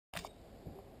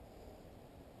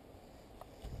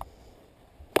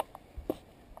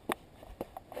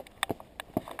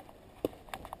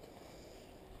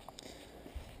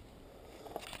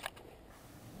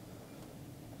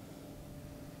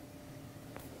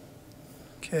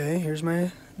Okay, here's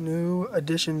my new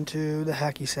addition to the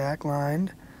hacky sack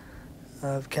line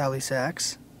of Cali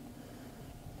Sax.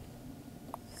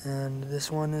 And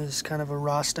this one is kind of a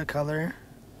Rasta color,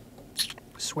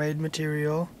 suede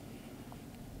material.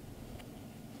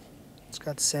 It's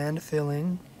got sand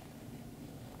filling.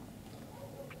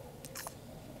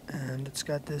 And it's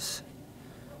got this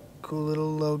cool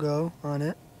little logo on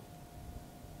it.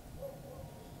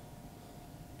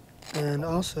 And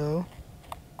also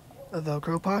a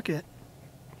Velcro pocket.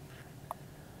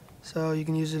 So you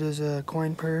can use it as a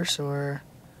coin purse, or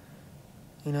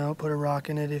put a rock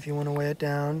in it if you want to weigh it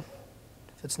down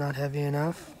if it's not heavy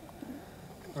enough,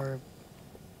 or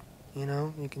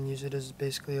you can use it as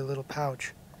basically a little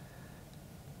pouch.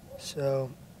 So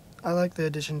I like the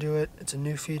addition to it. It's a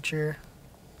new feature.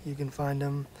 You can find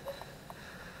them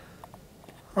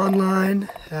online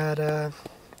at on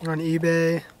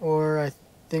eBay, or I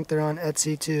think they're on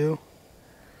Etsy too.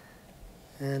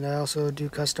 And I also do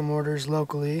custom orders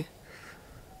locally,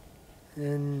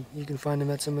 and you can find them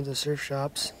at some of the surf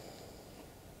shops.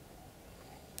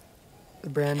 The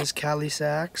brand is Cali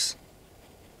Sax,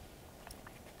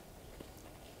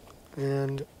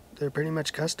 and they're pretty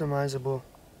much customizable,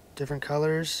 different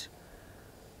colors,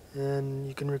 and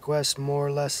you can request more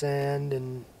or less sand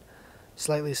and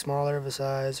slightly smaller of a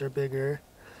size or bigger.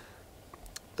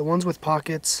 The ones with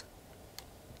pockets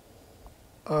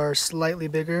are slightly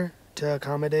bigger to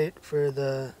accommodate for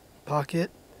the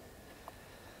pocket,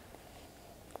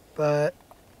 but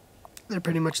they're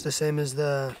pretty much the same as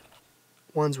the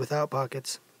ones without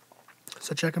pockets.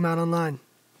 So check them out online,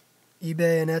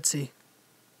 eBay and Etsy.